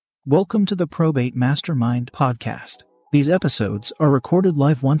Welcome to the Probate Mastermind podcast. These episodes are recorded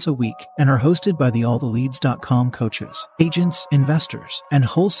live once a week and are hosted by the alltheleads.com coaches. Agents, investors, and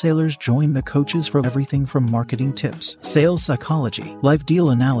wholesalers join the coaches for everything from marketing tips, sales psychology, live deal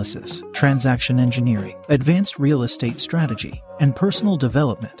analysis, transaction engineering, advanced real estate strategy, and personal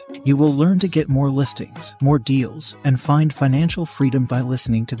development. You will learn to get more listings, more deals, and find financial freedom by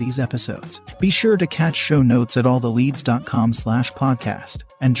listening to these episodes. Be sure to catch show notes at alltheleads.com/podcast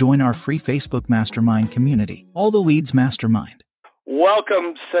and join our free Facebook mastermind community, All the Leads Mastermind.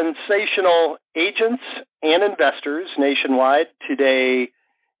 Welcome, sensational agents and investors nationwide. Today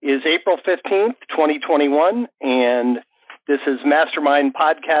is April 15th, 2021, and this is Mastermind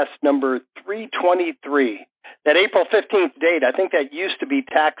Podcast number 323. That April 15th date, I think that used to be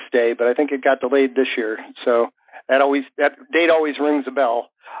tax day, but I think it got delayed this year. So that date always rings a bell.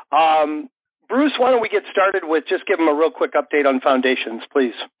 Bruce, why don't we get started with just give them a real quick update on foundations,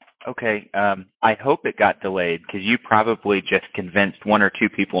 please. Okay. I hope it got delayed because you probably just convinced one or two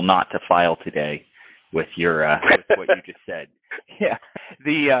people not to file today with your with what you just said. Yeah.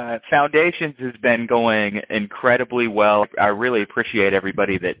 The foundations has been going incredibly well. I really appreciate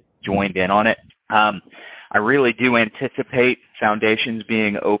everybody that joined in on it. I really do anticipate foundations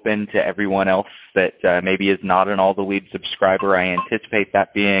being open to everyone else that maybe is not an All the Leads subscriber. I anticipate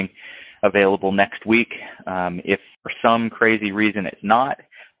that being available next week. If for some crazy reason it's not,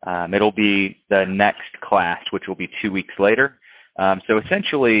 it'll be the next class, which will be 2 weeks later. So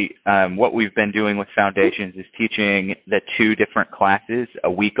essentially, what we've been doing with foundations is teaching the two different classes a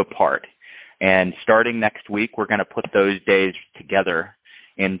week apart. And starting next week, we're going to put those days together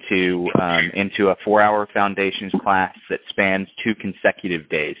into a 4-hour foundations class that spans 2 consecutive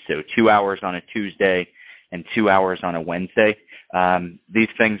days. So 2 hours on a Tuesday and 2 hours on a Wednesday. These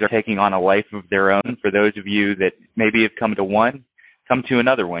things are taking on a life of their own. For those of you that maybe have come to one, come to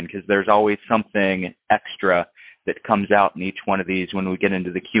another one, because there's always something extra that comes out in each one of these when we get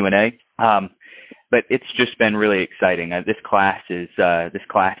into the Q&A. But it's just been really exciting. This class is so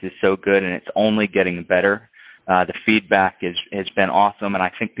good, and it's only getting better. The feedback has been awesome, and I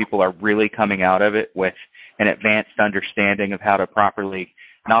think people are really coming out of it with an advanced understanding of how to properly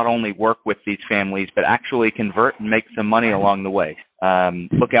not only work with these families, but actually convert and make some money along the way.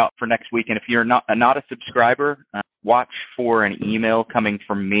 Look out for next week, and if you're not a subscriber, watch for an email coming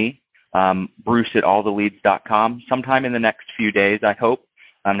from me, Bruce at alltheleads.com, sometime in the next few days, I hope.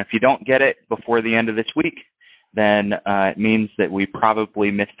 If you don't get it before the end of this week, then it means that we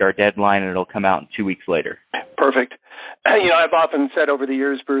probably missed our deadline, and it'll come out 2 weeks later. Perfect. I've often said over the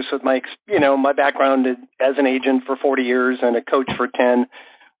years, Bruce, with my background as an agent for 40 years and a coach for 10,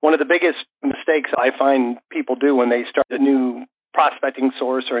 one of the biggest mistakes I find people do when they start a new prospecting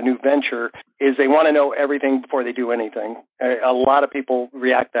source or a new venture is they want to know everything before they do anything. A lot of people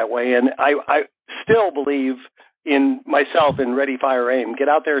react that way, and I still believe in myself in Ready, Fire, Aim. Get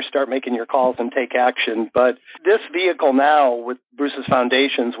out there, start making your calls, and take action. But this vehicle now with Bruce's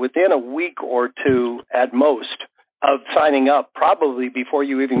Foundations, within a week or two at most of signing up, probably before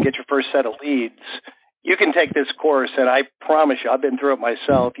you even get your first set of leads, you can take this course, and I promise you, I've been through it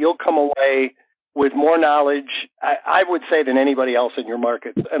myself. You'll come away with more knowledge, I would say, than anybody else in your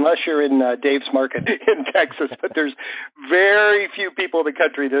market, unless you're in Dave's market in Texas. But there's very few people in the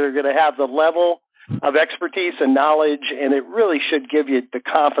country that are going to have the level of expertise and knowledge, and it really should give you the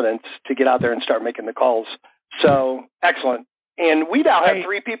confidence to get out there and start making the calls. So, excellent. And we now have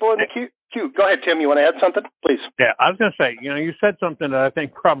 3 people in the queue. Go ahead, Tim. You want to add something? Please. Yeah, I was going to say, you said something that I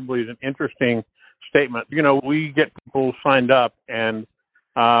think probably is an interesting statement. We get people signed up, and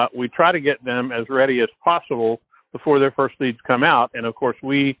we try to get them as ready as possible before their first leads come out. And, of course,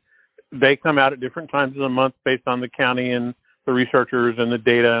 they come out at different times of the month based on the county and the researchers and the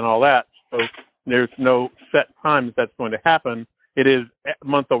data and all that. So there's no set time that's going to happen. It is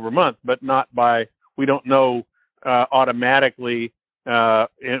month over month, but not by, we don't know automatically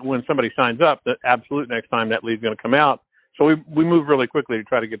when somebody signs up the absolute next time that lead's going to come out. So we move really quickly to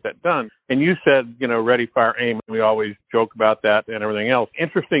try to get that done. And you said, Ready, Fire, Aim. We always joke about that and everything else.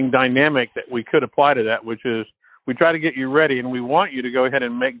 Interesting dynamic that we could apply to that, which is we try to get you ready, and we want you to go ahead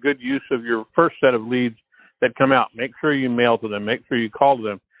and make good use of your first set of leads that come out. Make sure you mail to them. Make sure you call to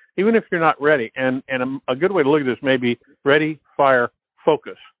them, even if you're not ready. And a good way to look at this may be ready, fire,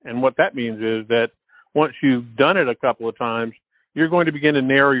 focus. And what that means is that once you've done it a couple of times, you're going to begin to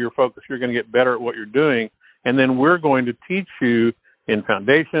narrow your focus. You're going to get better at what you're doing. And then we're going to teach you in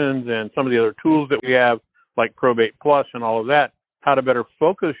Foundations and some of the other tools that we have, like Probate Plus and all of that, how to better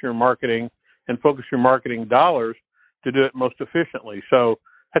focus your marketing and focus your marketing dollars to do it most efficiently. So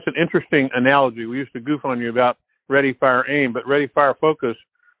that's an interesting analogy. We used to goof on you about Ready, Fire, Aim, but Ready, Fire, Focus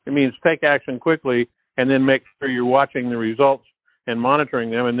It means take action quickly and then make sure you're watching the results and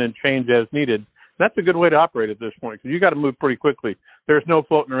monitoring them and then change as needed. That's a good way to operate at this point because you got to move pretty quickly. There's no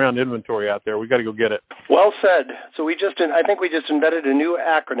floating around inventory out there. We got to go get it. Well said. So I think we just invented a new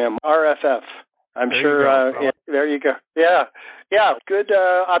acronym, RFF. I'm there sure. There you go. Yeah. Good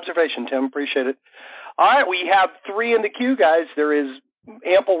observation, Tim. Appreciate it. All right, we have 3 in the queue, guys. There is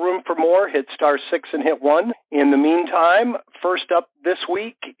ample room for more. Hit *6 and hit 1. In the meantime, first up this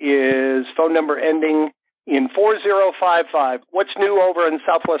week is phone number ending in 4055. What's new over in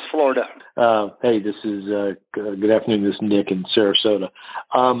Southwest Florida? Hey, this is good afternoon. This is Nick in Sarasota.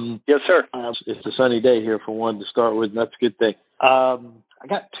 Yes, sir. It's a sunny day here for one to start with, and that's a good thing. I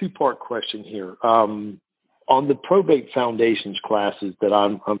got a 2-part question here. On the probate foundations classes that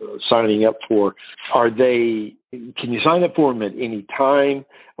I'm signing up for, can you sign up for them at any time,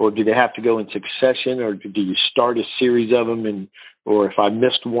 or do they have to go in succession, or do you start a series of them, or if I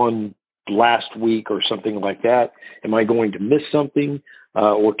missed one last week or something like that, am I going to miss something,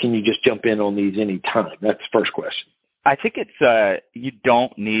 or can you just jump in on these any time? That's the first question. I think it's you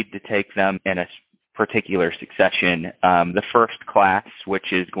don't need to take them in a particular succession. The first class,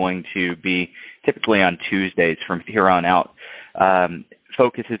 which is going to be typically on Tuesdays from here on out,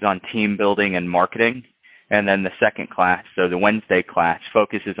 focuses on team building and marketing. And then the second class, so the Wednesday class,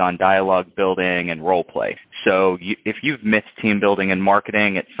 focuses on dialogue building and role play. So if you've missed team building and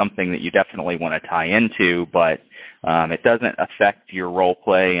marketing, it's something that you definitely want to tie into, but it doesn't affect your role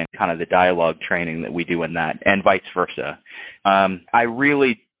play and kind of the dialogue training that we do in that, and vice versa. I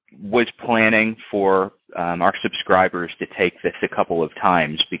really was planning for our subscribers to take this a couple of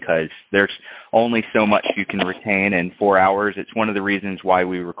times because there's only so much you can retain in 4 hours. It's one of the reasons why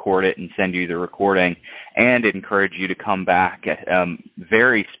we record it and send you the recording and encourage you to come back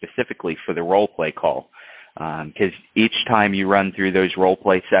very specifically for the role play call. Because each time you run through those role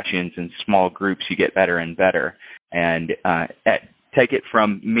play sessions in small groups, you get better and better. And take it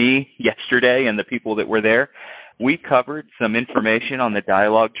from me yesterday and the people that were there, we covered some information on the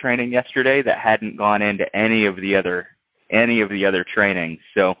dialogue training yesterday that hadn't gone into any of the other trainings.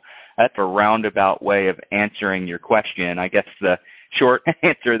 So that's a roundabout way of answering your question. I guess the short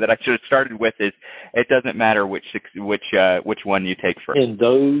answer that I should have started with is it doesn't matter which one you take first. And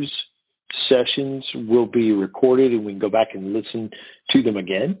those sessions will be recorded, and we can go back and listen to them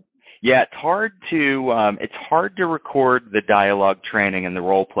again. Yeah, it's hard to record the dialogue training and the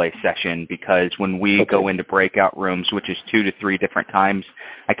role play session because when we go into breakout rooms, which is 2 to 3 different times,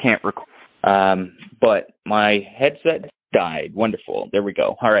 I can't record. But my headset died. Wonderful. There we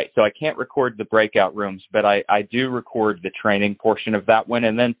go. All right. So I can't record the breakout rooms, but I do record the training portion of that one.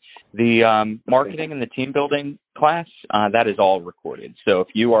 And then the marketing and the team building class, that is all recorded. So if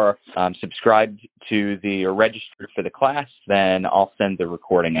you are subscribed to or registered for the class, then I'll send the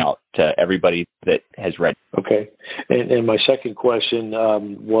recording out to everybody that has read. Okay. And my second question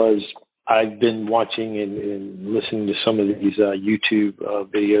was, I've been watching and listening to some of these YouTube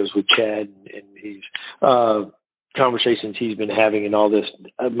videos with Chad and his conversations he's been having and all this.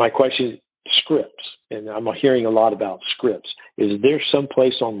 My question is scripts, and I'm hearing a lot about scripts. Is there some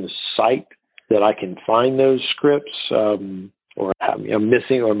place on the site that I can find those scripts, or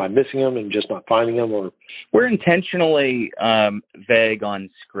am I missing them and just not finding them? Or we're intentionally vague on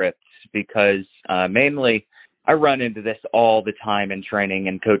scripts because mainly I run into this all the time in training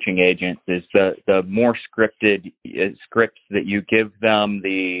and coaching agents. Is the more scripted scripts that you give them,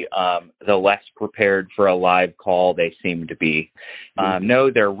 the less prepared for a live call they seem to be.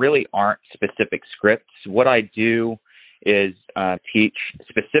 No, there really aren't specific scripts. What I do is teach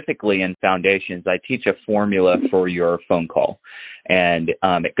specifically in foundations. I teach a formula for your phone call, and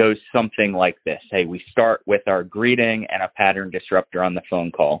it goes something like this. Hey, we start with our greeting and a pattern disruptor on the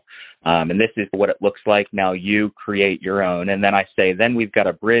phone call, and this is what it looks like. Now you create your own, and then I say, then we've got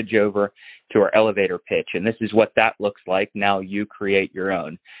a bridge over to our elevator pitch, and this is what that looks like. Now you create your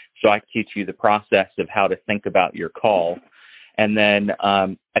own. So I teach you the process of how to think about your call. And then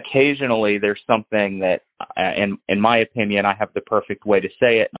occasionally there's something that, in my opinion, I have the perfect way to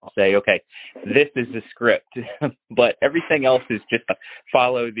say it. And I'll say, okay, this is the script, but everything else is just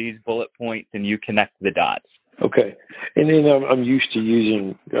follow these bullet points and you connect the dots. Okay. And then I'm used to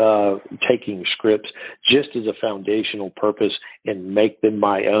using, taking scripts just as a foundational purpose and make them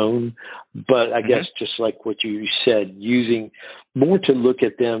my own. But I guess just like what you said, using more to look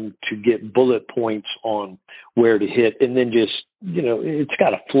at them to get bullet points on where to hit, and then just, it's got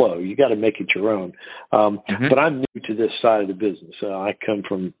to flow. You got to make it your own. But I'm new to this side of the business. I come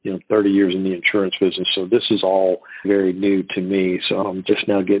from, 30 years in the insurance business. So this is all very new to me. So I'm just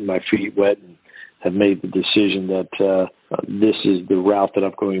now getting my feet wet and have made the decision that this is the route that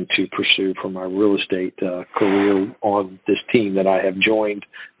I'm going to pursue for my real estate career on this team that I have joined,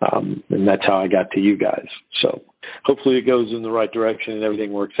 and that's how I got to you guys. So hopefully it goes in the right direction and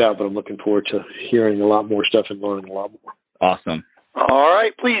everything works out, but I'm looking forward to hearing a lot more stuff and learning a lot more. Awesome. All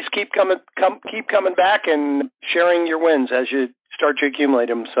right, please keep coming back and sharing your wins as you start to accumulate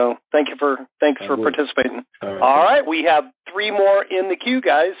them. So thanks for participating. All right, we have 3 more in the queue,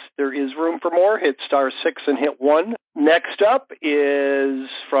 guys. There is room for more. Hit *6 and hit 1. Next up is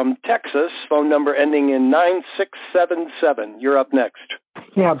from Texas, phone number ending in 9677. You're up next.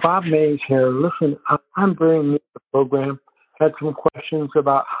 Yeah, Bob Mays here. Listen, I'm very new to the program. Had some questions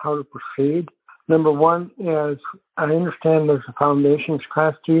about how to proceed. Number one is, I understand there's a foundations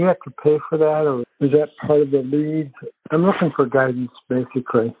class. Do you have to pay for that, or is that part of the lead? I'm looking for guidance,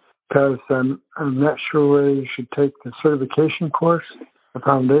 basically, because I'm not sure whether you should take the certification course, the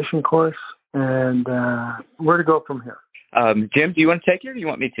foundation course, and where to go from here. Jim, do you want to take it, or do you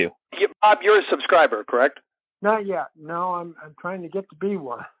want me to? Yeah, Bob, you're a subscriber, correct? Not yet. No, I'm trying to get to be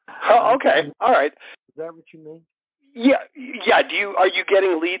one. Oh, okay. All right. Is that what you mean? Yeah. Are you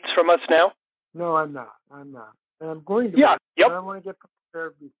getting leads from us now? No, I'm not. And I'm going to. Yeah. Yep. I want to get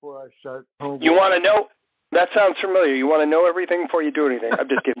prepared before I start homework. You want to know? That sounds familiar. You want to know everything before you do anything. I'm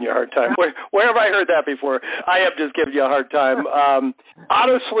just giving you a hard time. Where have I heard that before? I have just given you a hard time.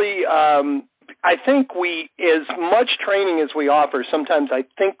 Honestly, I think as much training as we offer, sometimes I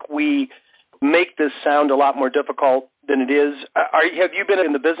think we make this sound a lot more difficult than it is. Have you been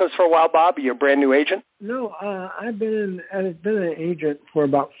in the business for a while, Bob? Are you a brand new agent? No, I've been an agent for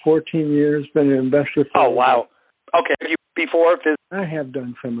about 14 years. Been an investor for. Oh, wow. Okay. Have you before? I have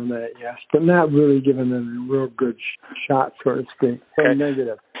done some of that, yes, but not really given them a real good shot, so to speak. Okay.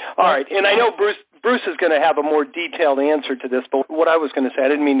 Negative. All right, and I know Bruce is going to have a more detailed answer to this, but what I was going to say, I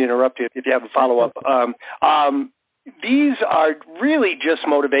didn't mean to interrupt you if you have a follow-up. These are really just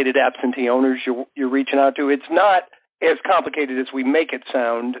motivated absentee owners you're reaching out to. It's not as complicated as we make it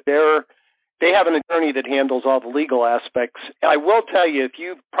sound. They have an attorney that handles all the legal aspects. I will tell you, if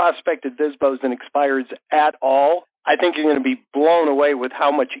you've prospected FSBOs and expireds at all, I think you're going to be blown away with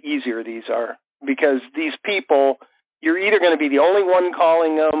how much easier these are, because these people, you're either going to be the only one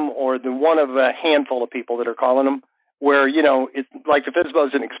calling them or the one of a handful of people that are calling them, where, it's like the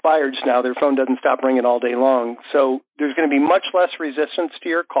FSBOs and expireds now, their phone doesn't stop ringing all day long. So there's going to be much less resistance to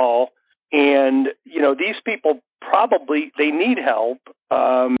your call. And, these people probably, they need help.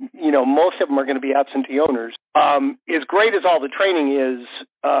 Most of them are going to be absentee owners. As great as all the training is,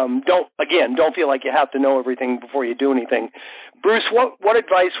 don't feel like you have to know everything before you do anything. Bruce, what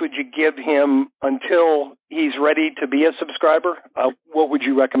advice would you give him until he's ready to be a subscriber? What would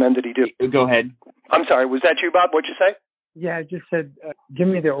you recommend that he do? Go ahead. I'm sorry, was that you, Bob? What'd you say? Yeah, I just said, give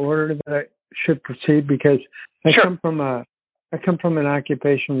me the order that I should proceed, because I come from an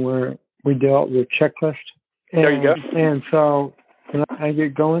occupation where we dealt with checklists. There you go. And so when I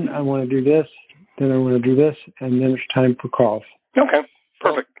get going, I want to do this, then I want to do this, and then it's time for calls. Okay,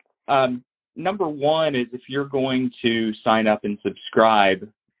 perfect. Number one is, if you're going to sign up and subscribe,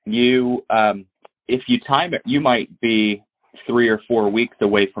 if you time it, you might be 3 or 4 weeks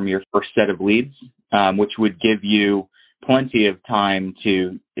away from your first set of leads, which would give you plenty of time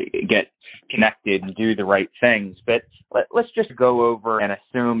to get connected and do the right things. But let's just go over and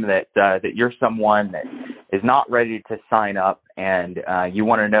assume that you're someone that is not ready to sign up, and you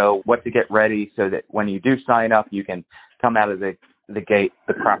want to know what to get ready so that when you do sign up, you can come out of the gate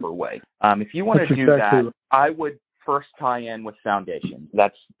the proper way. If you want to do that, I would first tie in with Foundations.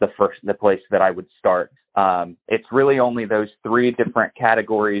 That's the place that I would start. It's really only those 3 different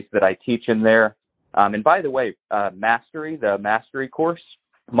categories that I teach in there. And by the way, the Mastery course,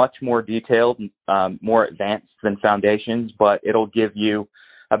 much more detailed, more advanced than Foundations, but it'll give you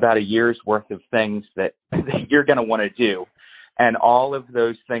about a year's worth of things that you're going to want to do. And all of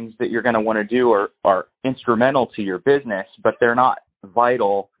those things that you're going to want to do are instrumental to your business, but they're not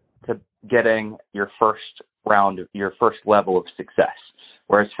vital to getting your first level of success.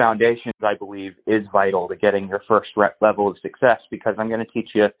 Whereas Foundations, I believe, is vital to getting your first level of success, because I'm going to teach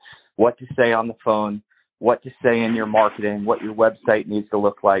you what to say on the phone, what to say in your marketing, what your website needs to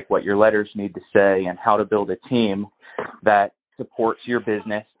look like, what your letters need to say, and how to build a team that supports your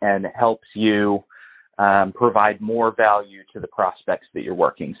business and helps you provide more value to the prospects that you're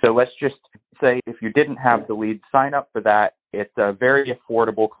working. So let's just say, if you didn't have the lead, sign up for that. It's a very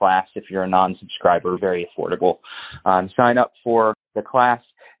affordable class. If you're a non-subscriber, very affordable. Sign up for the class.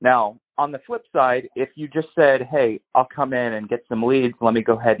 Now, on the flip side, if you just said, hey, I'll come in and get some leads, let me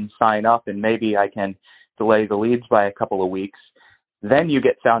go ahead and sign up, and maybe I can delay the leads by a couple of weeks, then you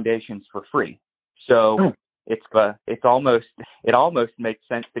get Foundations for free. So it almost makes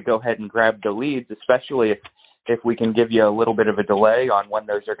sense to go ahead and grab the leads, especially if we can give you a little bit of a delay on when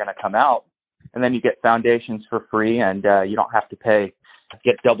those are going to come out, and then you get foundations for free, and you don't have to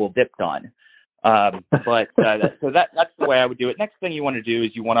get double dipped on. So that's the way I would do it. Next thing you want to do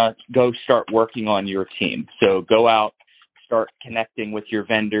is you want to go start working on your team. So go out, start connecting with your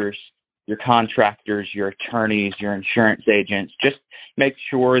vendors, your contractors, your attorneys, your insurance agents. Just make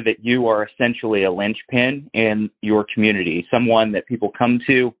sure that you are essentially a linchpin in your community, someone that people come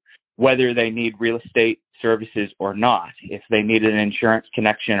to, whether they need real estate services or not. If they need an insurance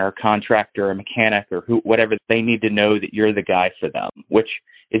connection or a contractor or a mechanic or whatever, they need to know that you're the guy for them, which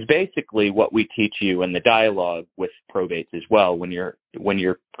is basically what we teach you in the dialogue with probates as well. When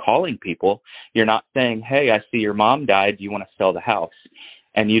you're calling people, you're not saying, "Hey, I see your mom died. Do you want to sell the house?"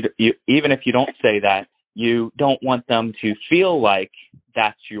 And you even if you don't say that, you don't want them to feel like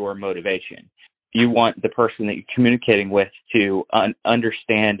that's your motivation. You want the person that you're communicating with to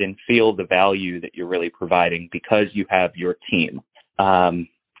understand and feel the value that you're really providing because you have your team.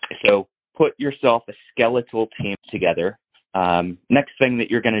 So put yourself a skeletal team together. Next thing that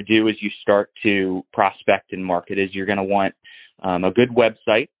you're going to do is you start to prospect and market is you're going to want a good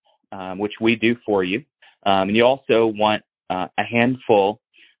website, which we do for you. And you also want a handful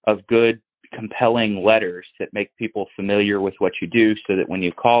of good, compelling letters that make people familiar with what you do so that when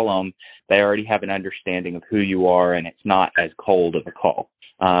you call them, they already have an understanding of who you are and it's not as cold of a call.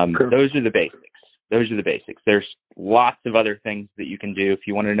 Those are the basics. There's lots of other things that you can do. If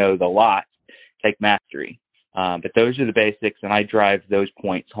you want to know the lot, take Mastery. But those are the basics, and I drive those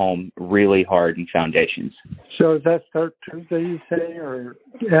points home really hard in foundations. So does that start Tuesday, you say, or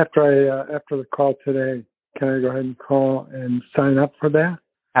after the call today? Can I go ahead and call and sign up for that?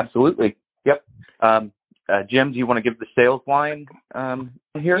 Absolutely. Yep. Jim, do you want to give the sales line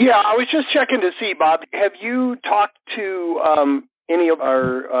here? Yeah, I was just checking to see, Bob. Have you talked to any of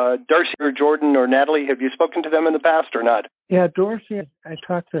our Darcy or Jordan or Natalie? Have you spoken to them in the past or not? Yeah, Dorsey, I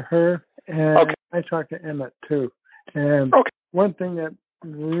talked to her, and I talked to Emmett too. And one thing that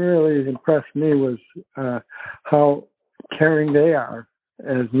really impressed me was how caring they are.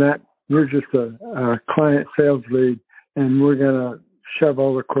 As Matt, you're just a client sales lead, and we're going to shove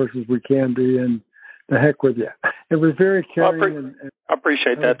all the courses we can be in. The heck with you. It was very caring. I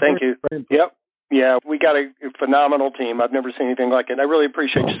appreciate that. Thank you. Yep. Yeah, we got a phenomenal team. I've never seen anything like it. I really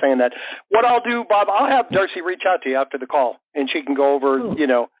appreciate you saying that. What I'll do, Bob, I'll have Darcy reach out to you after the call, and she can go over,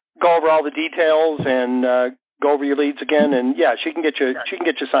 go over all the details and go over your leads again. And yeah, she can get you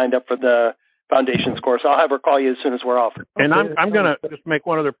signed up for the Foundations course. I'll have her call you as soon as we're off. And I'm going to just make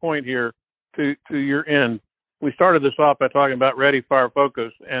one other point here to your end. We started this off by talking about Ready, Fire,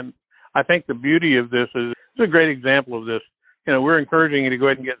 Focus, and I think the beauty of this is it's a great example of this. We're encouraging you to go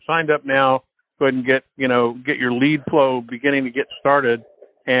ahead and get signed up now. Go ahead and get your lead flow beginning to get started,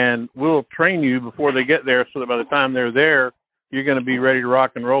 and we'll train you before they get there so that by the time they're there, you're going to be ready to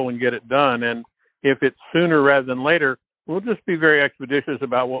rock and roll and get it done. And if it's sooner rather than later, we'll just be very expeditious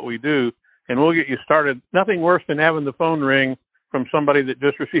about what we do, and we'll get you started. Nothing worse than having the phone ring from somebody that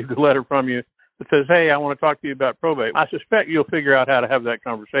just received a letter from you that says, "Hey, I want to talk to you about probate." I suspect you'll figure out how to have that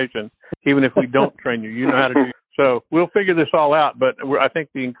conversation, even if we don't train you. You know how to do it. So we'll figure this all out. But I think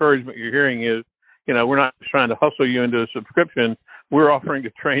the encouragement you're hearing is, we're not just trying to hustle you into a subscription. We're offering to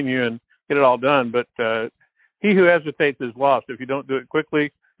train you and get it all done. But he who hesitates is lost. If you don't do it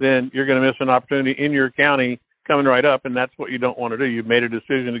quickly, then you're going to miss an opportunity in your county coming right up, and that's what you don't want to do. You've made a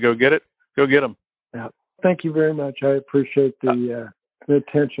decision to go get it. Go get them. Yeah. Thank you very much. I appreciate the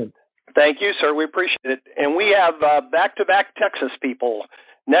attention. Thank you, sir. We appreciate it. And we have back-to-back Texas people.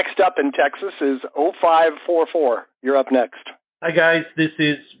 Next up in Texas is 0544. You're up next. Hi, guys. This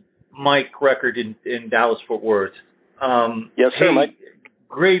is Mike Record in Dallas-Fort Worth. Yes, sir, Mike.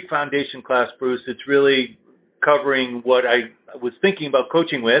 Great foundation class, Bruce. It's really covering what I was thinking about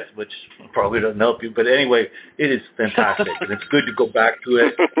coaching with, which probably doesn't help you. But anyway, it is fantastic. And it's good to go back to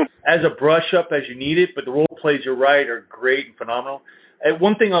it as a brush up as you need it. But the role plays, you're right, are great and phenomenal. And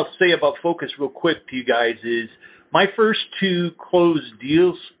one thing I'll say about Focus real quick to you guys is my first 2 closed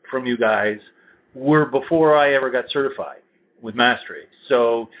deals from you guys were before I ever got certified with Mastery.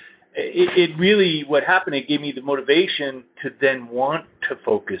 So it really, what happened, it gave me the motivation to then want to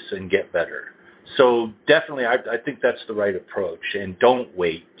focus and get better. So definitely, I think that's the right approach. And don't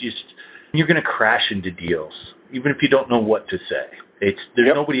wait. You're going to crash into deals, even if you don't know what to say.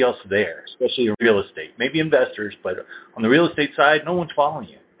 There's nobody else there, especially in real estate. Maybe investors, but on the real estate side, no one's following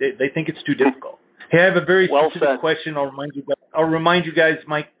you. They think it's too difficult. Hey, I have a very specific question. I'll remind you guys,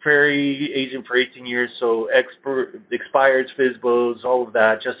 Mike Ferry, agent for 18 years, so expireds, FSBOs, all of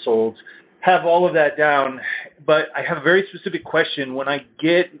that, just sold. have all of that down, but I have a very specific question. When I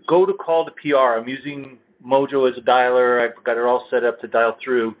go to call the PR, I'm using Mojo as a dialer. I've got it all set up to dial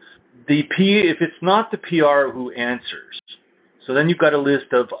through. If it's not the PR who answers, so then you've got a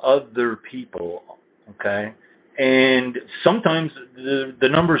list of other people, okay? And sometimes the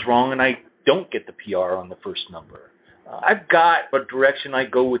number's wrong and I don't get the PR on the first number. I've got a direction I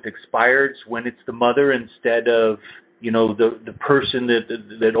go with expireds when it's the mother instead of, the person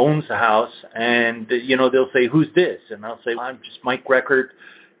that owns the house. And, they'll say, who's this? And I'll say, I'm just Mike Record.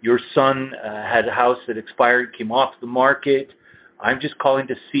 Your son had a house that expired, came off the market. I'm just calling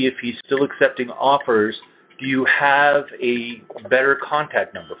to see if he's still accepting offers. Do you have a better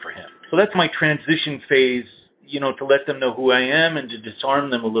contact number for him? So that's my transition phase, to let them know who I am and to disarm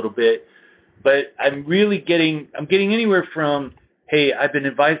them a little bit. But I'm getting anywhere from, hey, I've been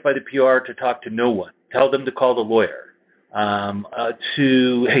advised by the PR to talk to no one. Tell them to call the lawyer.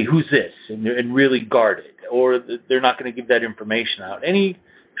 To, hey, who's this? And really guard it. Or they're not going to give that information out. Any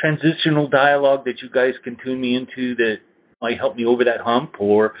transitional dialogue that you guys can tune me into that might help me over that hump?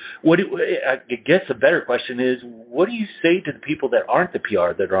 Or I guess a better question is, what do you say to the people that aren't the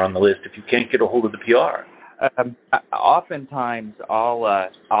PR that are on the list if you can't get a hold of the PR? Oftentimes,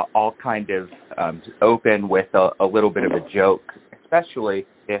 I'll kind of open with a little bit of a joke, especially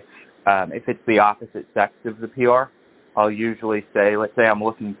if it's the opposite sex of the PR. I'll usually say, let's say I'm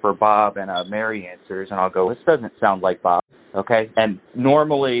looking for Bob and Mary answers, and I'll go, this doesn't sound like Bob, okay? And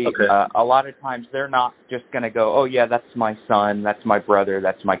normally, a lot of times, they're not just going to go, oh, yeah, that's my son, that's my brother,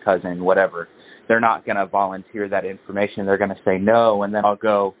 that's my cousin, whatever. They're not going to volunteer that information. They're going to say no, and then I'll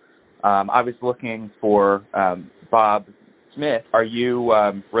go, I was looking for Bob Smith. Are you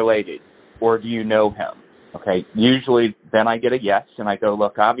related, or do you know him? Okay, usually then I get a yes, and I go,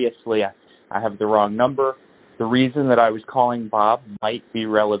 look, obviously I have the wrong number. The reason that I was calling Bob might be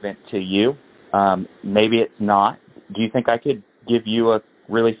relevant to you. Maybe it's not. Do you think I could give you a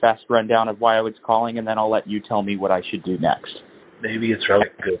really fast rundown of why I was calling, and then I'll let you tell me what I should do next? Maybe it's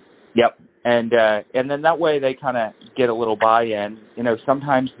relevant. Good. Yep. And then that way they kind of get a little buy-in.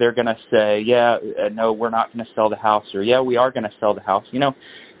 Sometimes they're going to say, yeah, no, we're not going to sell the house, or yeah, we are going to sell the house.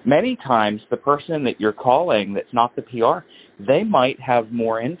 Many times the person that you're calling that's not the PR, they might have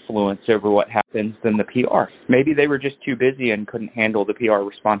more influence over what happens than the PR. Maybe they were just too busy and couldn't handle the PR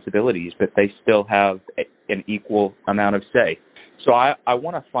responsibilities, but they still have an equal amount of say. So I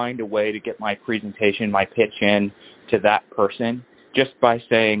want to find a way to get my presentation, my pitch in to that person just by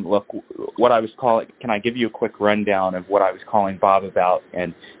saying, look, what I was calling, can I give you a quick rundown of what I was calling Bob about?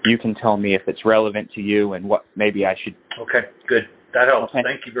 And you can tell me if it's relevant to you and what maybe I should. Okay, good. That helps. Okay.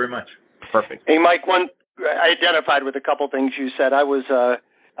 Thank you very much. Perfect. Hey, Mike, I identified with a couple things you said. I was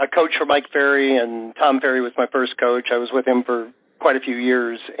a coach for Mike Ferry, and Tom Ferry was my first coach. I was with him for quite a few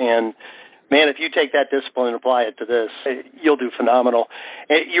years, and man, if you take that discipline and apply it to this, you'll do phenomenal.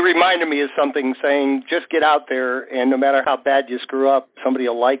 You reminded me of something saying, just get out there, and no matter how bad you screw up, somebody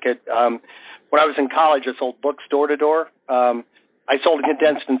will like it. When I was in college, I sold books door to door. I sold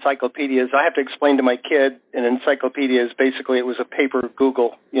condensed encyclopedias. I have to explain to my kid an encyclopedia is basically, it was a paper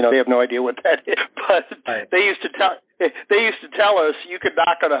Google. They have no idea what that is. But they used to tell us you could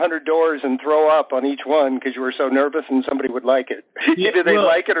knock on 100 doors and throw up on each one because you were so nervous and somebody would like it. Either they'd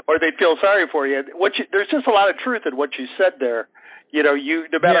like it or they'd feel sorry for you. There's just a lot of truth in what you said there. No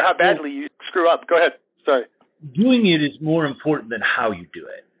matter how badly you screw up. Go ahead. Sorry. Doing it is more important than how you do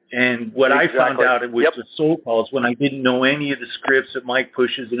it. And what I found out with the soul calls, when I didn't know any of the scripts that Mike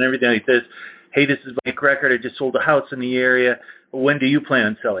pushes and everything, he says, hey, this is Mike Record. I just sold a house in the area. When do you plan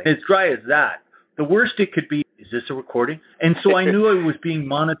on selling? As dry as that. The worst it could be, is this a recording? And so I knew I was being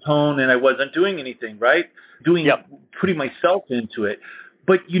monotone and I wasn't doing anything, right? Putting myself into it.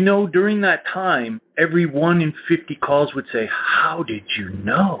 But, during that time, every 1 in 50 calls would say, how did you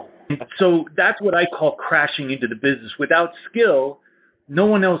know? And so that's what I call crashing into the business. Without skill, no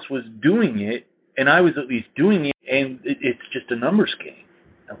one else was doing it, and I was at least doing it, and it's just a numbers game,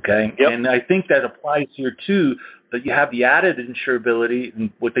 okay? Yep. And I think that applies here, too, that you have the added insurability, and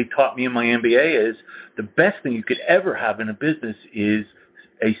what they taught me in my MBA is the best thing you could ever have in a business is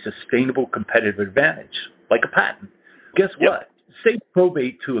a sustainable competitive advantage, like a patent. Guess what? Say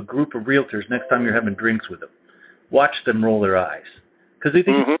probate to a group of realtors next time you're having drinks with them. Watch them roll their eyes, because they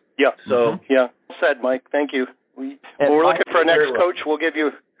think So, well said, Mike. Thank you. When we're looking for a next coach, we'll give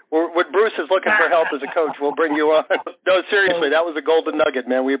you. When Bruce is looking for help as a coach, we'll bring you on. No, seriously, that was a golden nugget,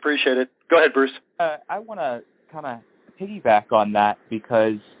 man. We appreciate it. Go ahead, Bruce. I want to kind of piggyback on that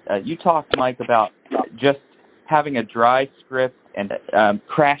because you talked, Mike, about just having a dry script and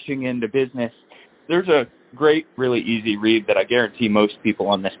crashing into business. There's great, really easy read that I guarantee most people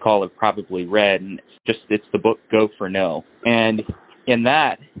on this call have probably read, and it's the book Go for No. And in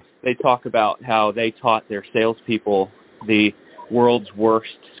that, they talk about how they taught their salespeople the world's worst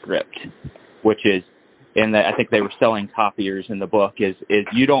script, which is, and I think they were selling copiers in the book, is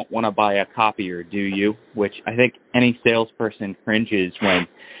you don't want to buy a copier, do you? Which I think any salesperson cringes when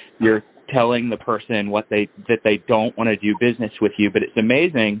you're telling the person that they don't want to do business with you. But it's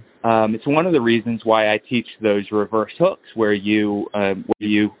amazing. It's one of the reasons why I teach those reverse hooks where you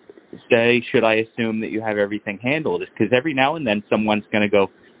say, should I assume that you have everything handled? Is because every now and then someone's going to go,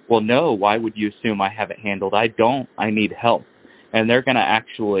 well, no, why would you assume I have it handled? I don't. I need help. And they're going to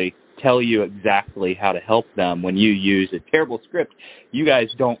actually tell you exactly how to help them when you use a terrible script. You guys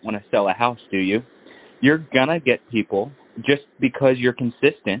don't want to sell a house, do you? You're going to get people, just because you're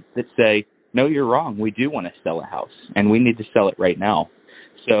consistent, that say, no, you're wrong. We do want to sell a house, and we need to sell it right now.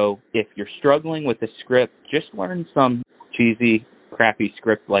 So if you're struggling with a script, just learn some cheesy, crappy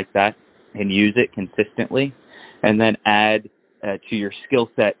script like that and use it consistently, and then add to your skill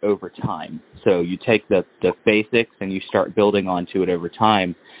set over time. So you take the basics and you start building onto it over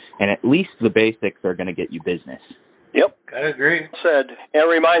time, and at least the basics are going to get you business. Yep. I agree. Said. It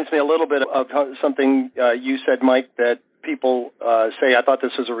reminds me a little bit of something you said, Mike, that people say, I thought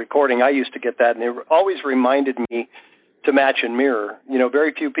this was a recording. I used to get that, and it always reminded me to match and mirror.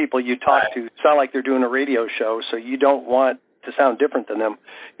 Very few people you talk to sound like they're doing a radio show, so you don't want to sound different than them.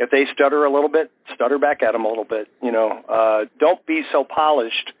 If they stutter a little bit, stutter back at them a little bit. Don't be so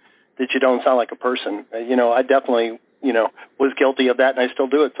polished that you don't sound like a person. I definitely, was guilty of that, and I still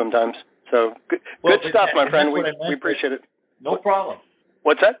do it sometimes. So good stuff, my friend. We appreciate it. No problem.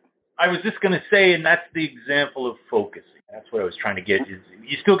 What's that? I was just going to say, and that's the example of focusing. That's what I was trying to get. Is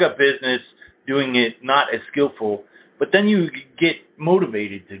you still got business doing it not as skillful, but then you get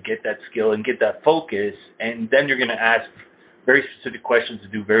motivated to get that skill and get that focus, and then you're going to ask very specific questions to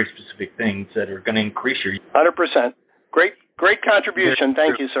do very specific things that are going to increase your 100%. Great contribution.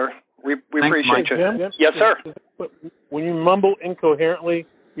 Thank you, sir. We appreciate you. Jim? Yes, sir. When you mumble incoherently,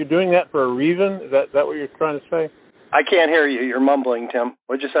 you're doing that for a reason? Is that what you're trying to say? I can't hear you. You're mumbling, Tim.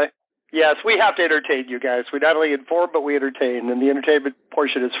 What'd you say? Yes, we have to entertain you guys. We not only inform, but we entertain, and the entertainment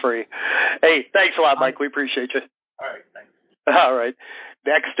portion is free. Hey, thanks a lot, Mike. We appreciate you. All right, thanks. All right.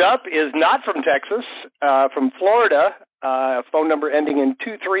 Next up is not from Texas, from Florida, phone number ending in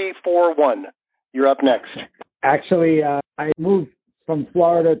 2341. You're up next. Actually, I moved from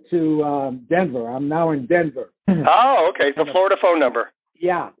Florida to Denver. I'm now in Denver. Oh, okay. The Florida phone number.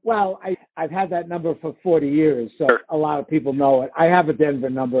 Yeah. Well, I've had that number for 40 years, so Sure. A lot of people know it. I have a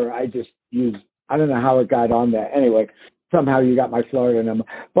Denver number. I just use, I don't know how it got on there. Anyway, somehow you got my Florida number.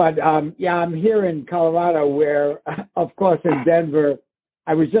 But, yeah, I'm here in Colorado where, of course, in Denver,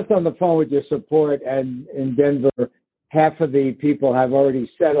 I was just on the phone with your support, and in Denver, half of the people have already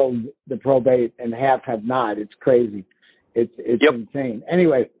settled the probate and half have not. It's crazy. It's Yep. insane.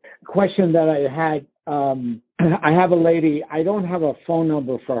 Anyway, question that I had, I have a lady, I don't have a phone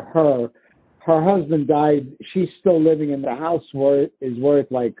number for her. Her husband died. She's still living in the house is worth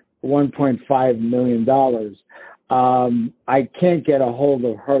like $1.5 million. I can't get a hold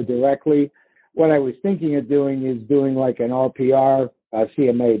of her directly. What I was thinking of doing is doing like an RPR,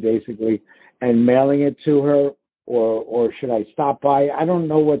 CMA basically, and mailing it to her, or should I stop by? I don't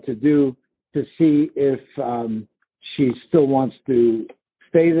know what to do to see if she still wants to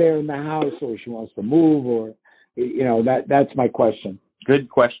stay there in the house, or she wants to move, or that's my question. Good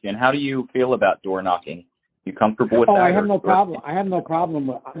question. How do you feel about door knocking? You comfortable with that? I have no problem. I have no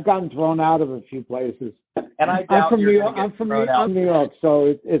problem. I've gotten thrown out of a few places. And I'm from New York. I'm from New York,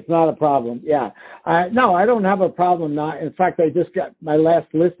 so it's not a problem. Yeah. No, I don't have a problem. In fact, I just got my last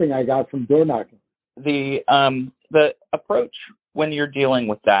listing I got from door knocking. The approach when you're dealing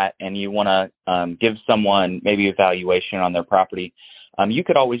with that and you want to give someone maybe a valuation on their property, you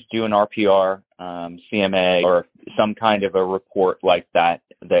could always do an RPR, CMA, or some kind of a report like that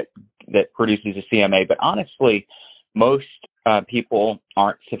produces a CMA. But honestly, most people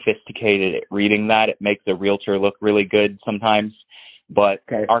aren't sophisticated at reading that. It makes a realtor look really good sometimes. But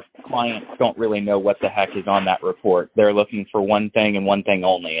okay. Our clients don't really know what the heck is on that report. They're looking for one thing and one thing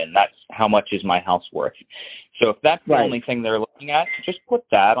only, and that's how much is my house worth. So if that's the only thing they're looking at, just put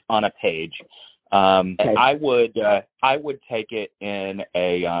that on a page. Okay. I would take it in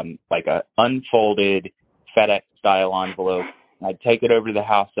a like a unfolded FedEx style envelope. I'd take it over to the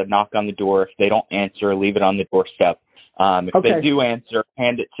house. I'd knock on the door. If they don't answer, leave it on the doorstep. If they do answer,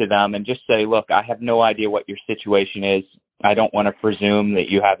 hand it to them and just say, look, I have no idea what your situation is. I don't want to presume that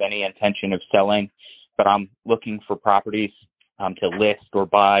you have any intention of selling, but I'm looking for properties to list or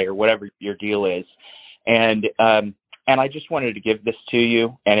buy or whatever your deal is. And I just wanted to give this to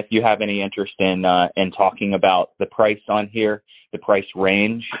you. And if you have any interest in talking about the price on here, the price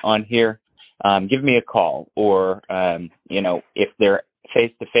range on here, give me a call. Or, if they're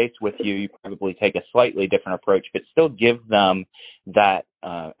face-to-face with you, you probably take a slightly different approach, but still give them that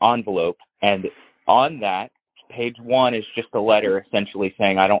envelope. And on that, page 1 is just a letter essentially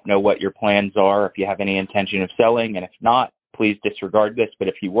saying, I don't know what your plans are, if you have any intention of selling, and if not, please disregard this. But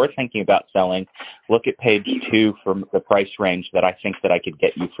if you were thinking about selling, look at page 2 for the price range that I think that I could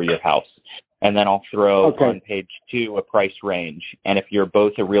get you for your house. And then I'll throw on page 2 a price range. And if you're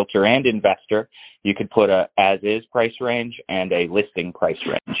both a realtor and investor, you could put a as-is price range and a listing price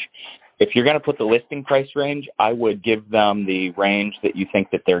range. If you're going to put the listing price range, I would give them the range that you think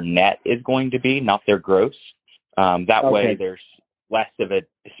that their net is going to be, not their gross. That way there's less of a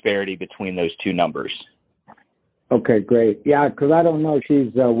disparity between those two numbers. Okay, great. Yeah, because I don't know.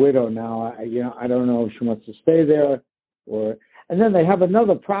 She's a widow now. I don't know if she wants to stay there or. And then they have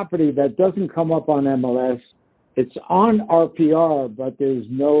another property that doesn't come up on MLS. It's on RPR, but there's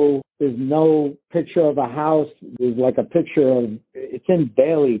no picture of a house. There's like a picture of it's in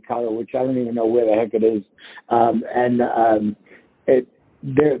Bailey, Colorado, which I don't even know where the heck it is.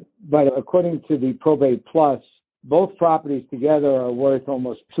 But according to the Probate Plus, both properties together are worth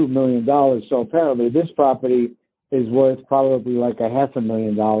almost $2 million. So apparently this property is worth probably like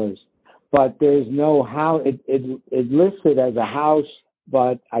 $500,000. But there's no how it listed as a house,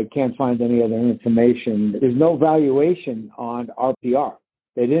 but I can't find any other information. There's no valuation on RPR.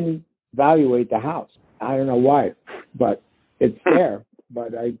 They didn't valuate the house. I don't know why, but it's there.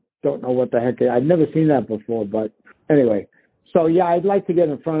 But I don't know what the heck. I've never seen that before. But anyway, so yeah, I'd like to get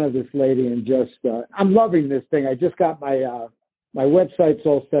in front of this lady and just. I'm loving this thing. I just got my website's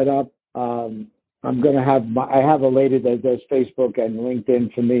all set up. I'm gonna have I have a lady that does Facebook and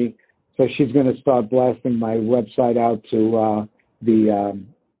LinkedIn for me. So she's going to start blasting my website out to the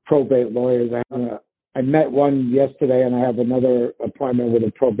probate lawyers. I met one yesterday, and I have another appointment with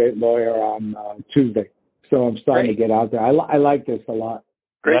a probate lawyer on Tuesday. So I'm starting to get out there. I like this a lot.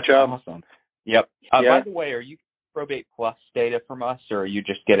 Great job. Awesome. Yep. By the way, are you Probate Plus data from us, or are you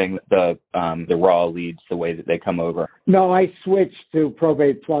just getting the raw leads the way that they come over? No, I switched to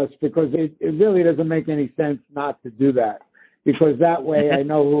Probate Plus because it really doesn't make any sense not to do that. Because that way I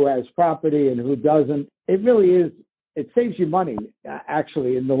know who has property and who doesn't. It really is, it saves you money,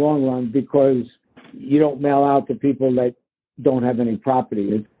 actually, in the long run, because you don't mail out to people that don't have any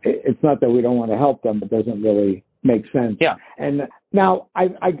property. It's not that we don't want to help them. It doesn't really make sense. Yeah. And now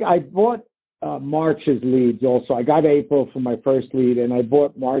I bought March's leads also. I got April for my first lead, and I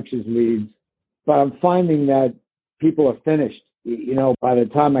bought March's leads. But I'm finding that people are finished. By the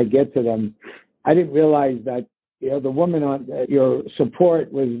time I get to them, I didn't realize that the woman on your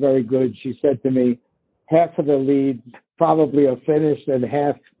support was very good. She said to me, half of the leads probably are finished and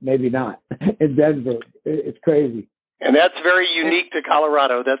half maybe not in Denver. It's crazy. And that's very unique to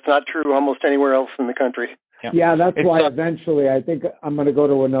Colorado. That's not true almost anywhere else in the country. Yeah, that's why eventually I think I'm going to go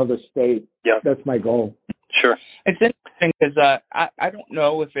to another state. Yeah. That's my goal. Sure. It's interesting because I don't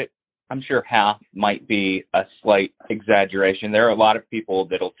know if I'm sure half might be a slight exaggeration. There are a lot of people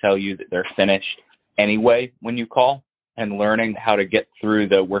that'll tell you that they're finished anyway when you call, and learning how to get through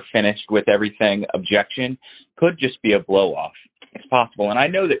the we're finished with everything objection could just be a blow off. It's possible. And I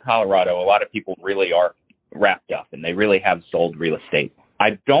know that Colorado, a lot of people really are wrapped up and they really have sold real estate.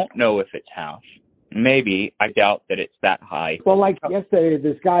 I don't know if it's half. Maybe. I doubt that it's that high. Well, like yesterday,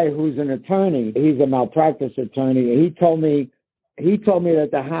 this guy who's an attorney, he's a malpractice attorney, and he told me that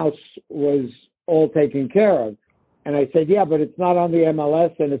the house was all taken care of. And I said, yeah, but it's not on the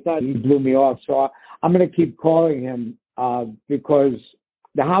MLS and it's not. He blew me off. So I'm going to keep calling him because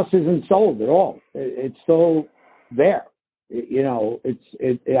the house isn't sold at all. It's still there.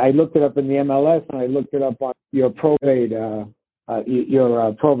 I looked it up in the MLS and I looked it up on your probate,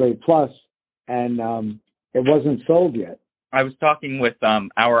 Probate Plus, and it wasn't sold yet. I was talking with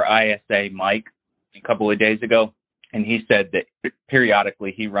our ISA, Mike, a couple of days ago. And he said that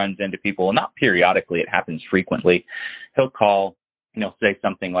periodically he runs into people, well, not periodically, it happens frequently. He'll call and he'll say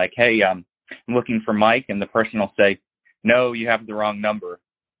something like, hey, I'm looking for Mike. And the person will say, no, you have the wrong number.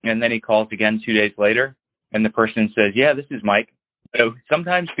 And then he calls again 2 days later. And the person says, yeah, this is Mike. So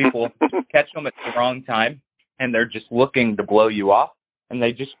sometimes people catch them at the wrong time and they're just looking to blow you off and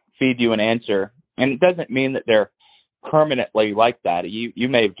they just feed you an answer. And it doesn't mean that they're permanently like that. You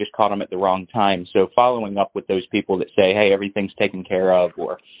may have just caught them at the wrong time. So following up with those people that say, hey, everything's taken care of,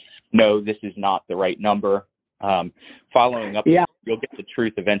 or no, this is not the right number, following up, you'll get the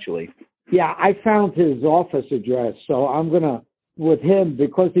truth eventually. Yeah, I found his office address. So I'm going to, with him,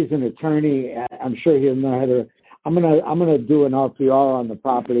 because he's an attorney, I'm sure he'll know how to. I'm gonna do an RPR on the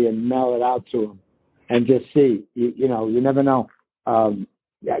property and mail it out to him, and just see. You know, you never know,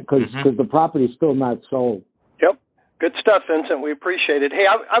 because the property's still not sold. Yep. Good stuff, Vincent. We appreciate it. Hey,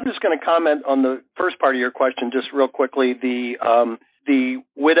 I'm just going to comment on the first part of your question just real quickly. The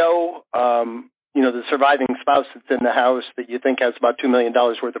widow, the surviving spouse that's in the house that you think has about $2 million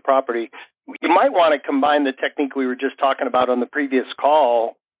worth of property, you might want to combine the technique we were just talking about on the previous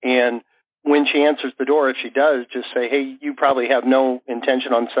call, and when she answers the door, if she does, just say, hey, you probably have no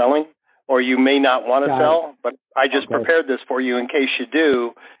intention on selling, or you may not want to sell, but I just prepared this for you in case you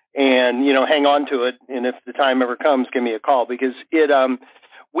do. And, hang on to it. And if the time ever comes, give me a call, because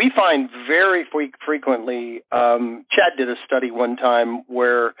we find very frequently, Chad did a study one time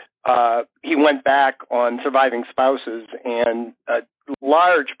where he went back on surviving spouses, and a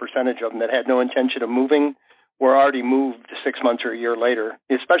large percentage of them that had no intention of moving were already moved 6 months or a year later,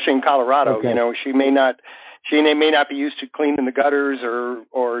 especially in Colorado. Okay. She may not be used to cleaning the gutters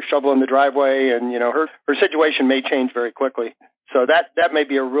or shoveling the driveway, and, her situation may change very quickly. So that may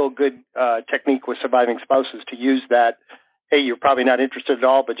be a real good technique with surviving spouses, to use that. Hey, you're probably not interested at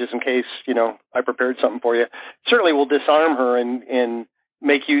all, but just in case, I prepared something for you. Certainly will disarm her and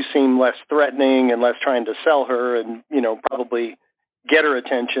make you seem less threatening and less trying to sell her, and, probably get her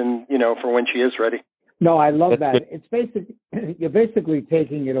attention, for when she is ready. No, I love that. It's you're basically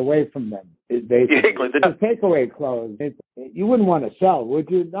taking it away from them. It's a takeaway clause. You wouldn't want to sell, would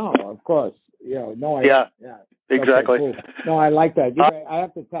you? No, of course. Yeah. Exactly. Okay, cool. No, I like that. I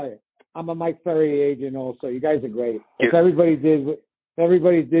have to tell you, I'm a Mike Ferry agent also. You guys are great. If everybody did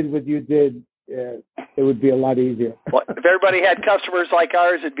what you did, it would be a lot easier. Well, if everybody had customers like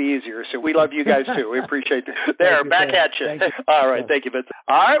ours, it'd be easier. So we love you guys too. We appreciate it. There, back at you. All right. Thank you, Vincent.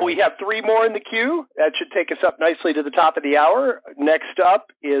 All right. We have 3 more in the queue. That should take us up nicely to the top of the hour. Next up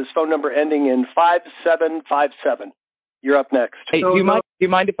is phone number ending in 5757. You're up next. Hey, do you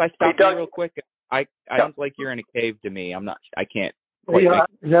mind if I stop you real quick? I sounds like you're in a cave to me. I can't. Yeah,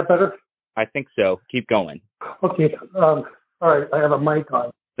 is that better? I think so. Keep going. Okay. All right. I have a mic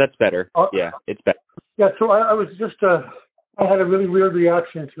on. That's better. Yeah, it's better. Yeah. So I was just I had a really weird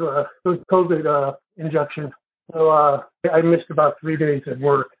reaction to a COVID injection. So I missed about 3 days at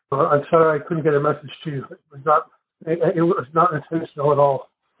work. I'm sorry I couldn't get a message to you. It was not intentional at all.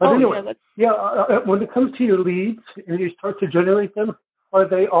 But anyway, when it comes to your leads and you start to generate them, are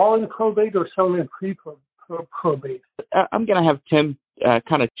they all in probate or some in pre-probate? I'm going to have Tim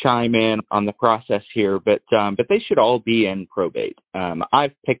kind of chime in on the process here, but they should all be in probate.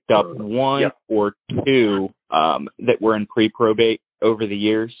 I've picked up 1 or 2 that were in pre-probate over the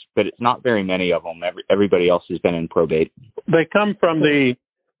years, but it's not very many of them. Everybody else has been in probate. They come from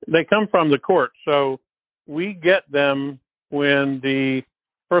the court, so we get them when the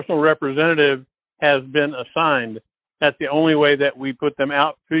personal representative has been assigned. That's the only way that we put them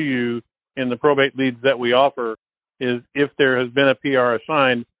out to you in the probate leads that we offer, is if there has been a PR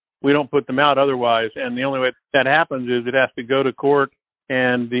assigned. We don't put them out otherwise. And the only way that happens is it has to go to court,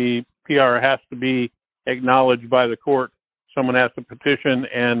 and the PR has to be acknowledged by the court. Someone has to petition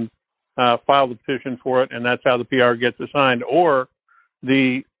and file the petition for it, and that's how the PR gets assigned. Or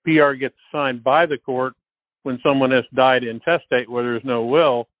the PR gets assigned by the court when someone has died intestate where there's no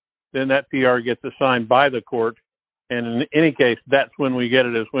will, then that PR gets assigned by the court. And in any case, that's when we get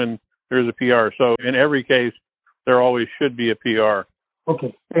it, is when there's a PR. So in every case, there always should be a PR.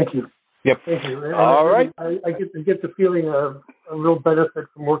 Okay, thank you. Yep. Thank you. And all right. I get the feeling of a real benefit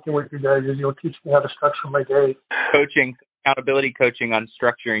from working with you guys, is you'll teach me how to structure my day. Accountability coaching on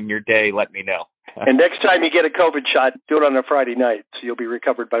structuring your day, let me know. And next time you get a COVID shot, do it on a Friday night, so you'll be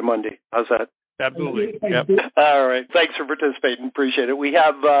recovered by Monday. How's that? Absolutely. Yep. All right. Thanks for participating. Appreciate it. We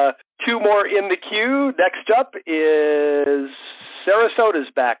have 2 more in the queue. Next up is Sarasota's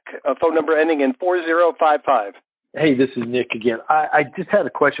back. Phone number ending in 4055. Hey, this is Nick again. I just had a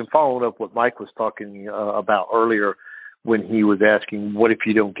question following up what Mike was talking about earlier when he was asking, what if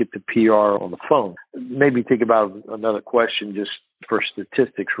you don't get the PR on the phone? Made me think about another question just for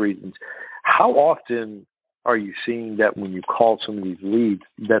statistics reasons. How often are you seeing that when you call some of these leads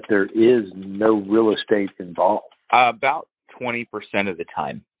that there is no real estate involved? About 20% of the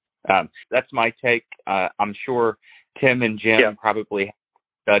time. That's my take. I'm sure Tim and Jim probably have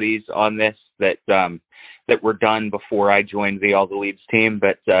studies on this that were done before I joined the All the Leads team,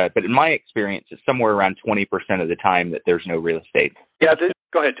 but in my experience, it's somewhere around 20% of the time that there's no real estate. Yeah,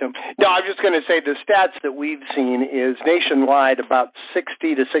 go ahead, Tim. No, I was just going to say the stats that we've seen is nationwide about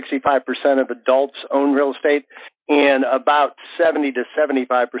 60 to 65% of adults own real estate, and about 70 to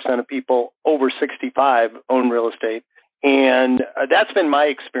 75% of people over 65 own real estate. And that's been my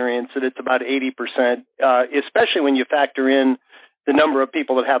experience, that it's about 80%, especially when you factor in the number of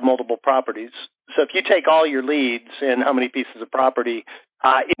people that have multiple properties. So if you take all your leads and how many pieces of property,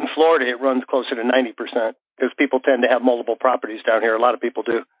 in Florida it runs closer to 90% because people tend to have multiple properties down here. A lot of people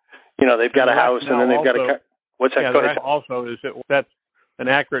do. They've got a house and then they've got a... What's that? Yeah, also is that that's an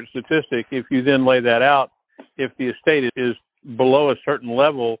accurate statistic. If you then lay that out, if the estate is below a certain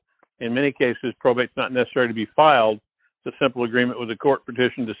level, in many cases probate's not necessary to be filed. It's a simple agreement with the court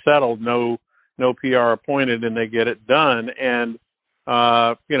petition to settle, no PR appointed, and they get it done. And,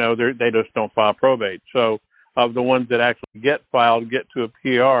 they just don't file probate. So of the ones that actually get filed, get to a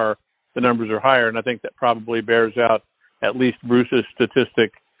PR, the numbers are higher. And I think that probably bears out at least Bruce's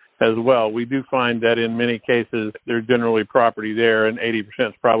statistic as well. We do find that in many cases, there's generally property there, and 80%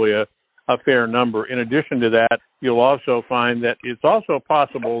 is probably a fair number. In addition to that, you'll also find that it's also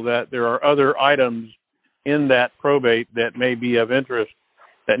possible that there are other items in that probate that may be of interest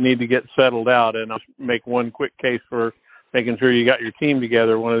that need to get settled out. And I'll make one quick case for making sure you got your team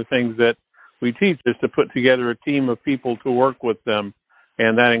together. One of the things that we teach is to put together a team of people to work with them,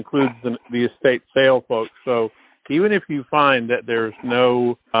 and that includes the estate sale folks. So even if you find that there's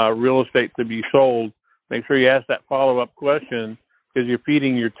no real estate to be sold, make sure you ask that follow-up question, because you're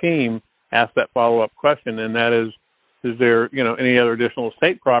feeding your team. Ask that follow-up question, and that is there any other additional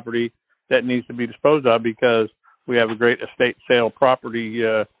estate property that needs to be disposed of, because we have a great estate sale property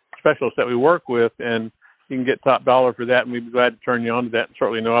specialist that we work with, and you can get top dollar for that, and we'd be glad to turn you on to that.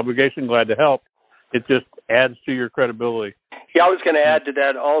 Certainly no obligation, glad to help. It just adds to your credibility. Yeah, I was going to add to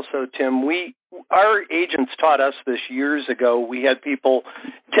that also, Tim. Our agents taught us this years ago. We had people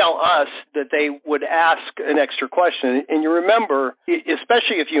tell us that they would ask an extra question. And you remember,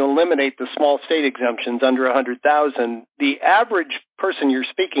 especially if you eliminate the small state exemptions under $100,000, the average person you're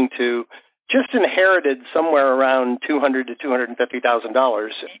speaking to just inherited somewhere around $200,000 to $250,000.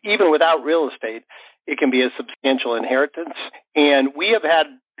 Even without real estate, it can be a substantial inheritance. And we have had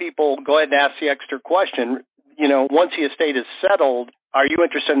people go ahead and ask the extra question. Once the estate is settled, are you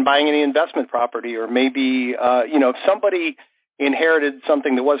interested in buying any investment property? Or maybe, if somebody inherited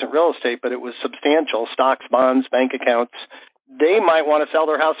something that wasn't real estate, but it was substantial, stocks, bonds, bank accounts, they might want to sell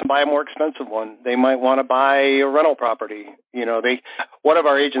their house and buy a more expensive one. They might want to buy a rental property. One of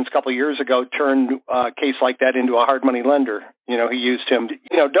our agents a couple of years ago turned a case like that into a hard money lender. He used him.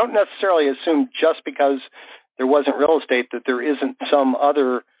 Don't necessarily assume just because there wasn't real estate that there isn't some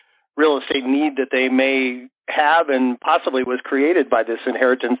other real estate need that they may have and possibly was created by this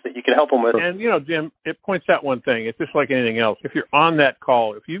inheritance that you can help them with. And, Jim, it points out one thing. It's just like anything else. If you're on that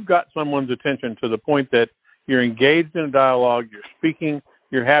call, if you've got someone's attention to the point that you're engaged in a dialogue, you're speaking,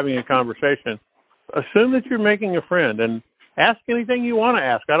 you're having a conversation, assume that you're making a friend and ask anything you want to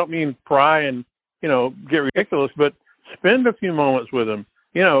ask. I don't mean pry and, get ridiculous, but spend a few moments with them,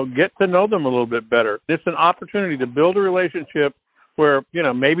 get to know them a little bit better. It's an opportunity to build a relationship where,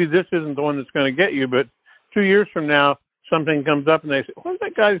 maybe this isn't the one that's going to get you, but 2 years from now, something comes up and they say, what's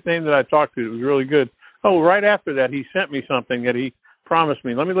that guy's name that I talked to? It was really good. Oh, right after that, he sent me something that he promised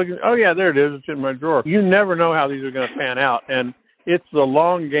me. Let me look at it. Oh, yeah, there it is. It's in my drawer. You never know how these are going to pan out. And it's the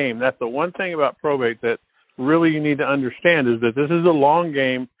long game. That's the one thing about probate that really you need to understand, is that this is a long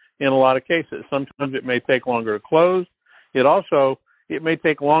game in a lot of cases. Sometimes it may take longer to close. It may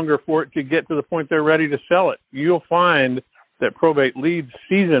take longer for it to get to the point they're ready to sell it. You'll find that probate leads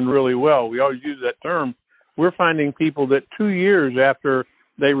season really well. We always use that term. We're finding people that 2 years after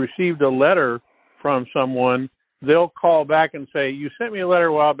they received a letter from someone, they'll call back and say, you sent me a letter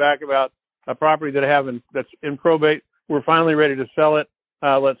a while back about a property that I have that's in probate. We're finally ready to sell it.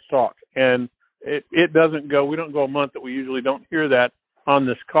 Let's talk. And it doesn't go, we don't go a month that we usually don't hear that on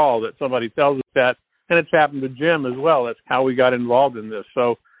this call, that somebody tells us that. And it's happened to Jim as well. That's how we got involved in this.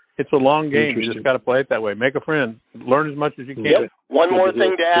 So it's a long game. You just got to play it that way. Make a friend. Learn as much as you can. Yep. One more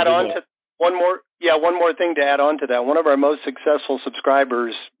thing to add on to that. One of our most successful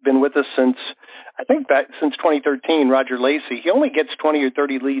subscribers, been with us since 2013, Roger Lacey. He only gets 20 or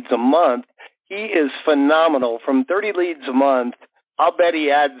 30 leads a month. He is phenomenal. From 30 leads a month, I'll bet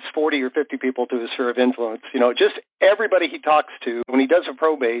he adds 40 or 50 people to his sphere of influence. Just everybody he talks to when he does a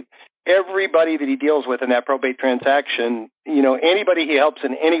probate, everybody that he deals with in that probate transaction, anybody he helps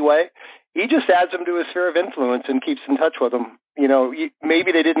in any way, he just adds them to his sphere of influence and keeps in touch with them.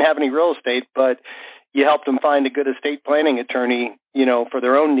 Maybe they didn't have any real estate, but you helped them find a good estate planning attorney, for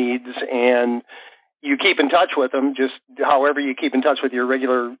their own needs, and you keep in touch with them just however you keep in touch with your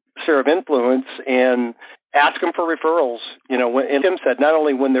regular sphere of influence, and ask them for referrals. And Tim said, not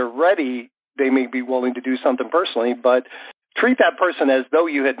only when they're ready, they may be willing to do something personally, but treat that person as though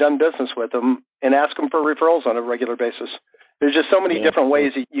you had done business with them and ask them for referrals on a regular basis. There's just so many different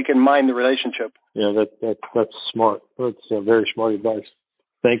ways that you can mine the relationship. Yeah, that's smart. That's very smart advice.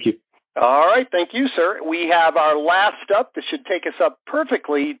 Thank you. All right. Thank you, sir. We have our last up. This should take us up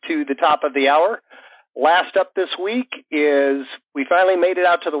perfectly to the top of the hour. Last up this week is we finally made it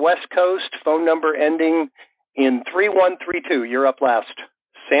out to the West Coast. Phone number ending in 3132. You're up last.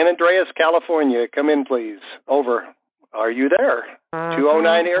 San Andreas, California. Come in, please. Over. Are you there?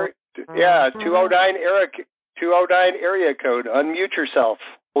 209 area. Yeah, 209 area code. Unmute yourself.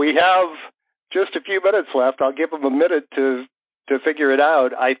 We have just a few minutes left. I'll give them a minute to figure it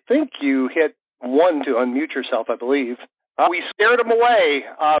out. I think you hit 1 to unmute yourself, I believe. We scared them away.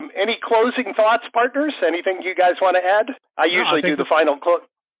 Any closing thoughts, partners? Anything you guys want to add? I usually do the final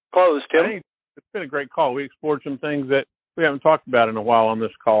close, Tim. I think it's been a great call. We explored some things that we haven't talked about in a while on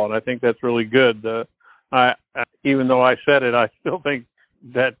this call, and I think that's really good. Even though I said it, I still think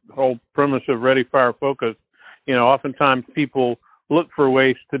that whole premise of ready, fire, focus, oftentimes people look for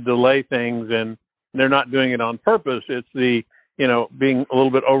ways to delay things, and they're not doing it on purpose. It's the, being a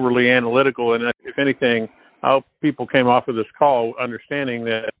little bit overly analytical. And if anything, I hope people came off of this call understanding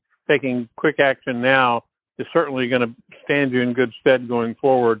that taking quick action now is certainly going to stand you in good stead going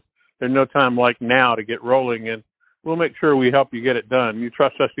forward. There's no time like now to get rolling, and we'll make sure we help you get it done. You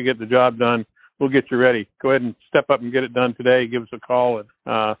trust us to get the job done. We'll get you ready. Go ahead and step up and get it done today. Give us a call,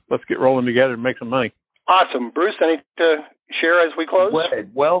 and let's get rolling together and make some money. Awesome. Bruce, anything to share as we close?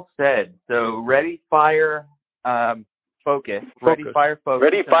 Well said. So ready, fire, focus. Ready, fire, focus.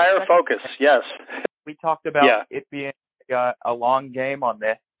 Ready, fire, focus. Yes. We talked about it being a long game on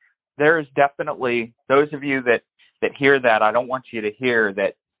this. There's definitely, those of you that hear that, I don't want you to hear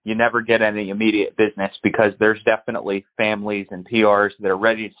that you never get any immediate business, because there's definitely families and PRs that are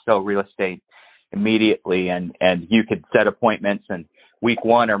ready to sell real estate immediately, and you could set appointments in week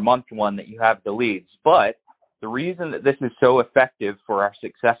 1 or month 1 that you have the leads. But the reason that this is so effective for our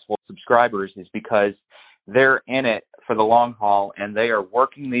successful subscribers is because they're in it for the long haul, and they are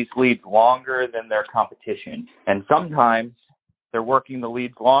working these leads longer than their competition. And sometimes they're working the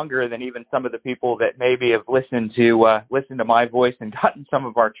leads longer than even some of the people that maybe have listened to my voice and gotten some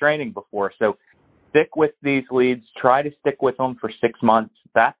of our training before. So stick with these leads. Try to stick with them for 6 months.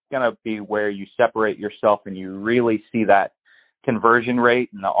 That's going to be where you separate yourself and you really see that conversion rate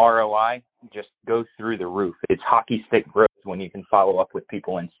and the ROI just go through the roof. It's hockey stick growth when you can follow up with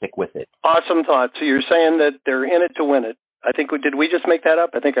people and stick with it. Awesome thought. So you're saying that they're in it to win it. I think, did we just make that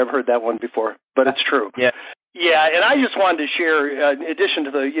up? I think I've heard that one before, but it's true. Yeah. Yeah, and I just wanted to share, in addition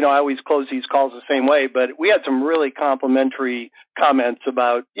to the, I always close these calls the same way, but we had some really complimentary comments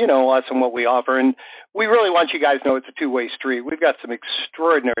about, us and what we offer. And we really want you guys to know it's a two-way street. We've got some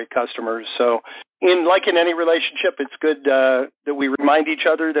extraordinary customers. So in any relationship, it's good that we remind each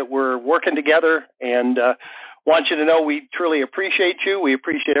other that we're working together, and want you to know we truly appreciate you. We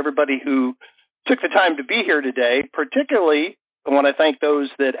appreciate everybody who took the time to be here today. Particularly, I want to thank those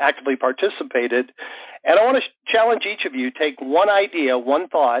that actively participated. And I want to challenge each of you, take one idea, one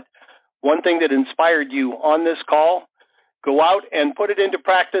thought, one thing that inspired you on this call, go out and put it into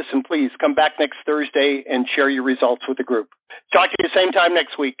practice, and please come back next Thursday and share your results with the group. Talk to you same time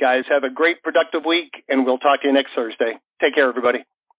next week, guys. Have a great, productive week, and we'll talk to you next Thursday. Take care, everybody.